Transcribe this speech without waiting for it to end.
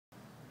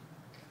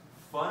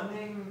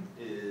funding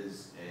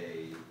is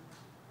it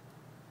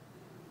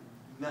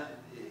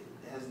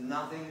has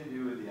nothing to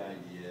do with the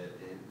idea.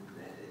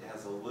 It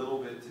has a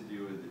little bit to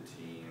do with the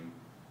team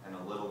and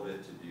a little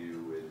bit to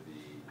do with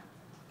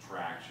the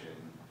traction.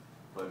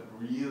 But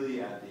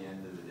really, at the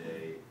end of the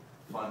day,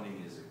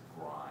 funding is a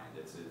grind.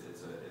 It's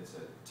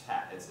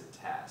a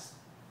test,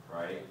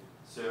 right?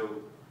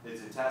 So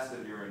it's a test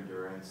of your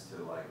endurance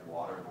to like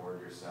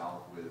waterboard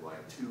yourself with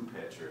like 2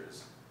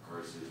 pitchers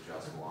versus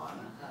just 1.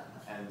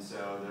 And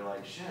so they're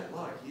like, shit,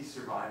 look, he's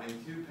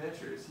surviving 2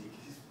 pitchers.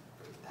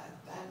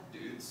 That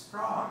dude's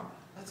strong.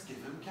 Let's give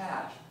him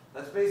cash.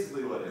 That's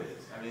basically what it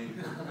is. I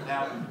mean,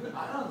 now,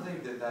 I don't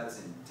think that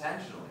that's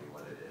intentionally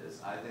what it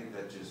is. I think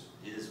that just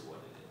is what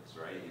it is,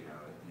 right? You know,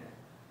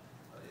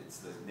 it's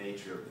the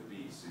nature of the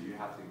beast. So you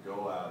have to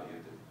go out, you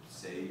have to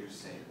say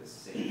the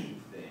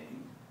same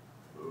thing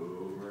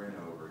over and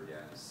over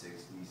again,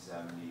 60,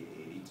 70,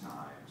 80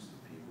 times to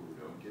people who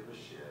don't give a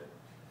shit.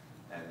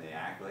 And they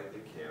act like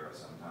they care, or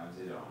sometimes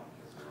they don't,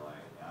 because they're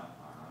like, yeah,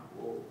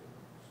 whoa,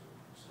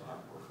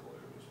 stock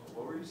portfolios.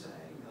 Well, what were you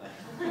saying? Like,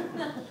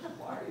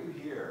 why are you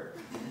here?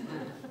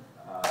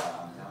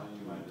 I'm telling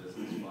you my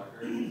business,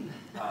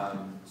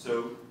 fucker.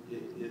 So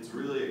it's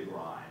really a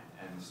grind.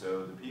 And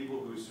so the people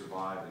who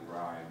survive the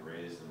grind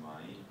raise the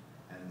money.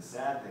 And the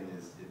sad thing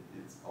is,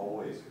 it's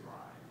always a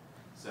grind.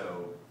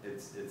 So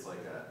it's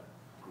like a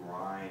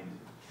grind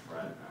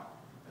treadmill.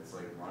 It's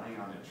like running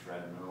on a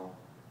treadmill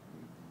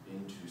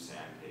into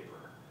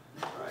sandpaper,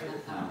 right?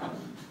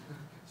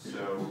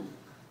 So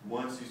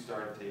once you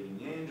start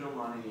taking angel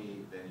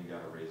money, then you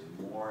got to raise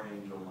more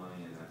angel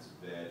money, and that's a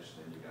bitch.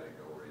 Then you got to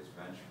go raise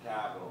venture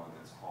capital, and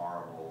that's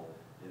horrible.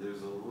 And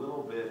there's a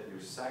little bit. Your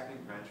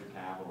second venture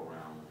capital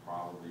round will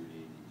probably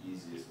be the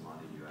easiest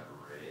money you ever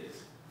raise,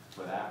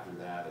 but after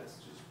that, it's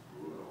just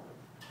brutal.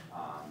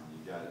 You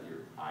got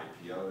your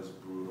IPO is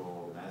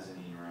brutal,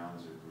 mezzanine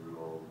rounds are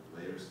brutal,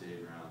 later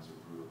stage rounds are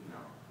brutal. You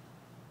know,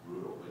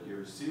 brutal. But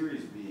your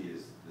Series B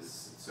is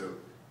this. So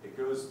it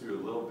goes through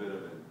a little bit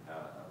of an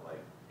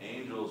like.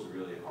 Angel's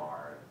really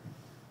hard,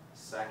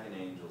 second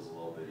angel's a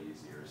little bit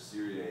easier,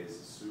 Series A is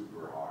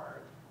super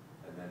hard,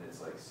 and then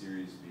it's like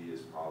Series B is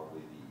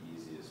probably the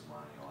easiest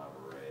money you'll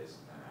ever raise,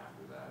 and then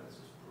after that it's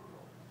just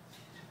brutal.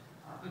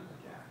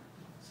 Again.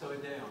 So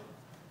Adeo,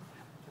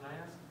 can I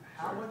ask,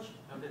 how much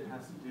of it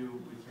has to do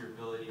with your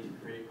ability to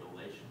create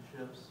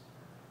relationships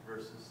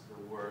versus the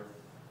worth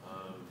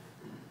of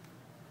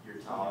your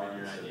team and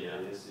your idea?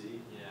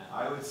 Yeah.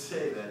 I would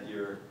say that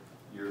your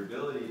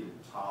ability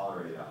to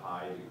tolerate a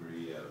high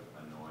degree of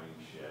annoying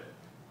shit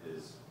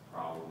is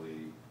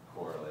probably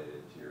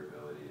correlated to your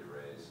ability to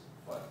raise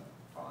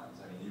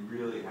funds. I mean, you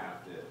really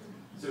have to.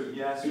 So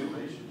yes,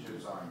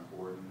 relationships are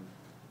important,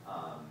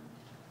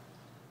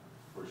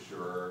 for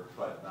sure,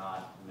 but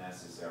not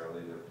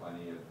necessarily. There are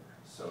plenty of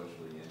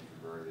socially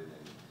introverted,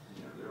 and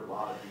there are a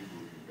lot of people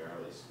who can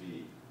barely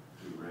speak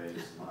who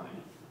raise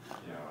money.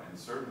 And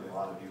certainly a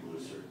lot of people who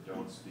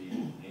don't speak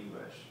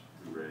English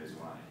who raise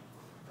money,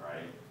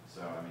 right? So,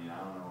 I mean, I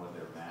don't know what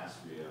their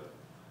mastery of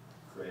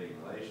creating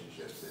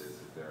relationships is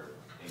if their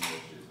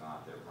English is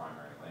not their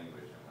primary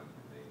language. And when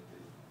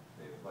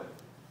but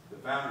the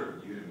founder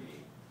of Udemy,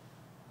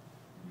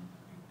 you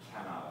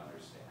cannot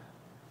understand.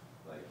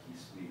 Like,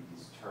 he's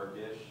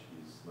Turkish,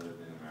 he's lived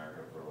in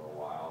America for a little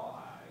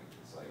while.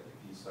 It's like, if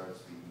he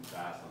starts speaking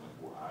fast, I'm like,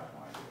 well, I have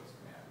no idea what's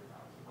coming out of your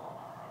mouth. Blah,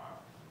 blah, blah,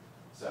 blah.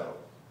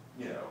 So,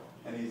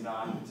 and he's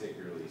not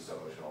particularly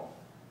social,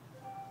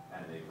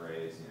 and they've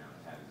raised,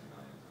 tens of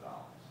millions of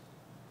dollars.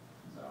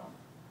 So,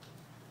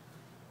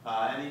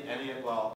 well,